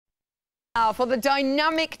Now for the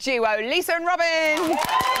dynamic duo, Lisa and Robin.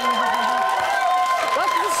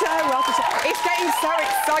 Welcome to the show, welcome to the show. It's getting so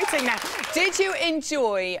exciting now. Did you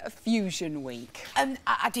enjoy Fusion Week?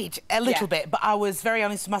 I did, a little bit, but I was very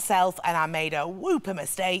honest with myself and I made a whooper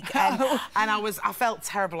mistake and I felt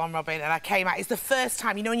terrible on Robin and I came out. It's the first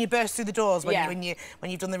time, you know, when you burst through the doors when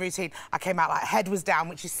you've done the routine, I came out like head was down,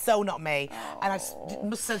 which is so not me. And I must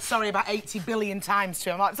have said sorry about 80 billion times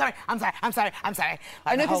to him. I'm like, I'm sorry. Like,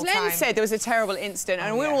 I know, because Len said there was a terrible incident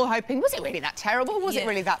and we were all hoping, was it really that terrible? Was it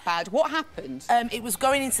really that bad? What happened? It was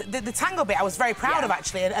going into the tango bit I was very proud of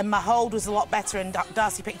actually, and my hold was a lot better and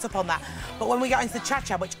Darcy picked up on that. But when we got into the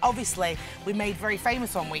cha-cha, which obviously we made very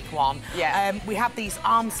famous on week one, we had these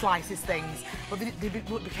arm slices things, but they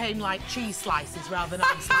became like cheese slices rather than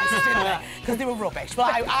arm slices, didn't they? Because they were rubbish.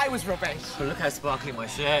 Well, I was rubbish. But look how sparkly my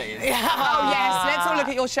shirt is. Oh, yes, let's all look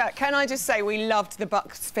at your shirt. Can I just say we loved the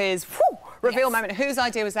Buck Spheres reveal moment. Whose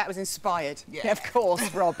idea was that? Was inspired? Yeah, of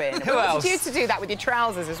course, Robin. Who else? You used to do that with your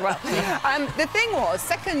trousers as well. The thing was,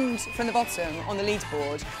 second from the bottom on the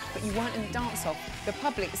leaderboard, but you weren't in the dance-off. The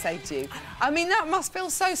public saved you. I mean, that must feel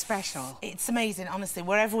so special. It's amazing, honestly.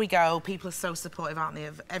 Wherever we go, people are so supportive, aren't they,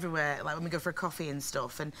 of everywhere, like when we go for a coffee and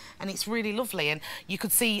stuff, and it's really lovely. And you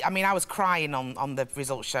could see, I mean, I was crying on the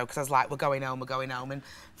results show because I was like, we're going home, and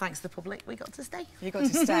thanks to the public, we got to stay. You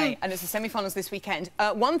got to stay, and it's the semi-finals this weekend.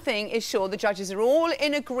 One thing is sure, the judges are all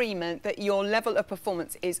in agreement that your level of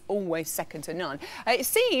performance is always second to none. It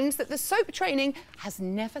seems that the soap training has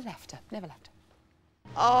never left her, never left her.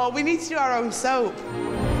 Oh, we need to do our own soap.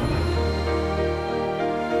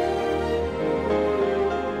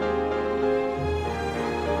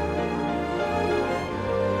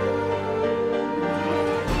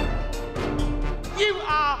 You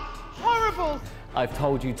are horrible. I've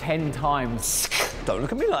told you 10 times. Don't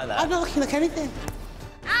look at me like that. I'm not looking like anything.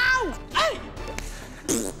 Ow! Hey!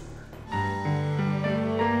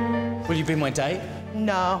 Will you be my date?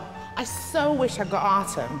 No. I so wish I got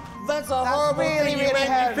Artem. That's a horrible thing. You make me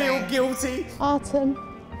feel guilty. Artem.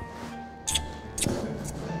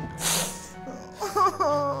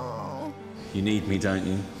 You need me, don't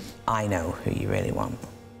you? I know who you really want.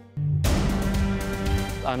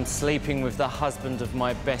 I'm sleeping with the husband of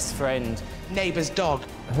my best friend. Neighbour's dog.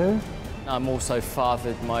 Who? I'm also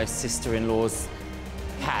fathered my sister-in-law's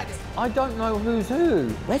cat. I don't know who's who.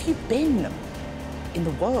 Where have you been in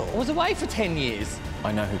the world? I was away for 10 years.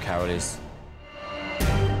 I know who Carol is.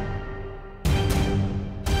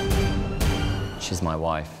 She's my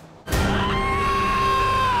wife.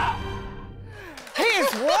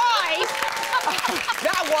 His wife?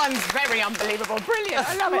 That one's very unbelievable. Brilliant.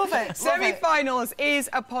 I love it. Semi-finals is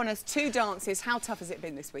upon us. 2 dances. How tough has it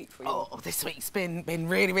been this week for you? Oh, this week's been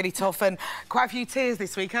really, really tough and quite a few tears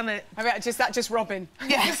this week, hasn't it? I mean, just Robin.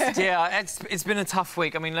 Yes. Yeah, it's been a tough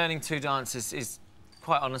week. I mean, learning 2 dances is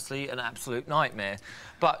quite honestly an absolute nightmare.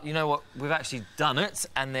 But you know what? We've actually done it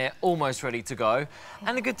and they're almost ready to go.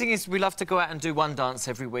 And the good thing is we love to go out and do 1 dance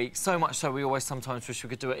every week, so much so we always sometimes wish we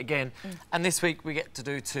could do it again. And this week we get to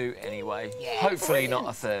do 2 anyway. Yeah, hopefully not a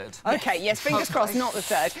 3rd. OK, yes, fingers crossed, not the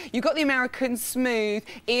 3rd. You got the American Smooth.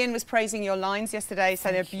 Ian was praising your lines yesterday,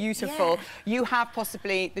 so they're beautiful. Yeah. You have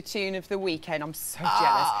possibly the tune of the weekend. I'm so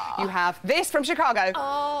jealous. You have this from Chicago.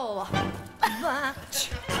 Oh,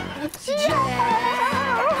 Queen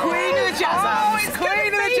of the Jazz Hands. It's Queen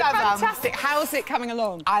of the Jazz Hands. Fantastic. How's it coming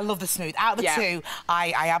along? I love the Smooth. Out of the 2,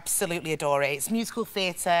 I absolutely adore it. It's musical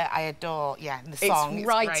theatre. I adore, the song. It's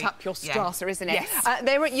right up your strasser, isn't it? Yes.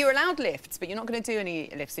 You're allowed lifts, but you're not going to do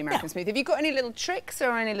any lifts, the American Smooth. Have you got any little tricks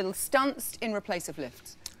or any little stunts in replace of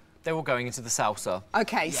lifts? They're all going into the salsa.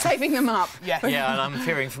 OK, saving them up. Yeah, and I'm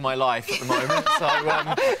fearing for my life at the moment, so...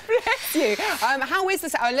 Bless you. How is the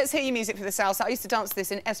salsa? Let's hear your music for the salsa. I used to dance to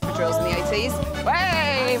this in espadrilles in the 80s.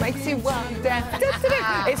 Hey, makes you wonder.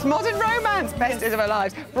 It's modern romance. Best days of our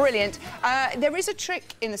lives. Brilliant. There is a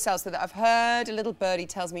trick in the salsa that I've heard a little birdie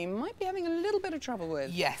tells me you might be having a little bit of trouble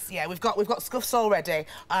with. Yes, we've got scuffs already,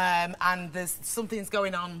 and there's something's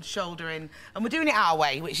going on shouldering, and we're doing it our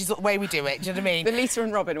way, which is the way we do it. Do you know what I mean? The Lisa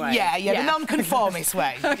and Robin way. Yeah, the non-conformist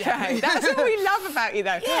way. OK, that's what we love about you,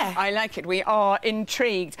 though. Yeah. I like it. We are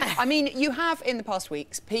intrigued. I mean, you have, in the past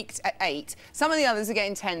weeks, peaked at 8. Some of the others are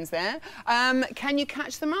getting 10s there. Can you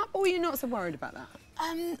catch them up, or are you not so worried about that?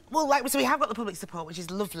 Well, so we have got the public support, which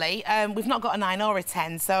is lovely. We've not got a 9 or a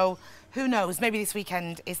 10, so who knows? Maybe this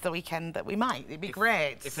weekend is the weekend that we might. It'd be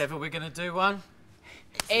great. If ever we're going to do one.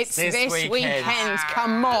 It's this weekend.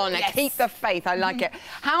 Come on, keep the faith. I like it.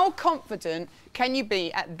 How confident can you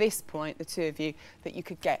be at this point, the 2 of you, that you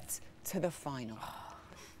could get to the final?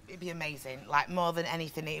 it'd be amazing. Like, more than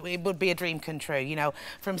anything, it would be a dream come true, you know.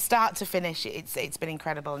 From start to finish, it's been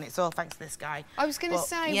incredible, and it's all thanks to this guy. I was going to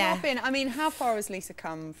say, yeah. Robin, I mean, how far has Lisa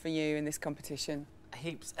come for you in this competition?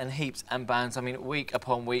 Heaps and heaps and bounds. I mean, week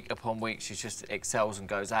upon week upon week, she just excels and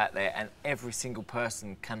goes out there, and every single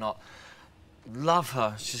person cannot love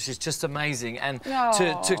her. She's just amazing. And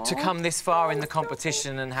to come this far in the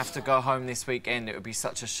competition and have to go home this weekend, it would be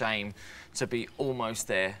such a shame to be almost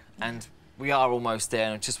there. And we are almost there,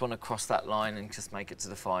 and I just want to cross that line and just make it to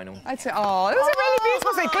the final. I'd say, oh, that was a really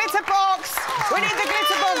beautiful thing. Glitter box! We need the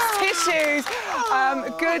glitter box tissues.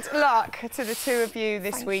 Good luck to the two of you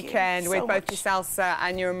this weekend with both your salsa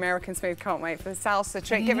and your American Smooth. Can't wait for the salsa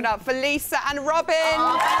trick. Give it up for Lisa and Robin.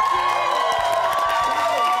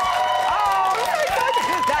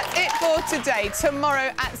 That's it for today.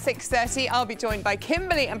 Tomorrow at 6:30, I'll be joined by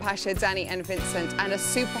Kimberly and Pasha, Danny and Vincent, and a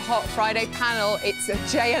super hot Friday panel. It's a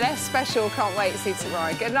JLS special. Can't wait to see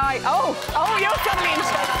tomorrow. Good night. Oh, you're suddenly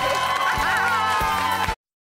interested.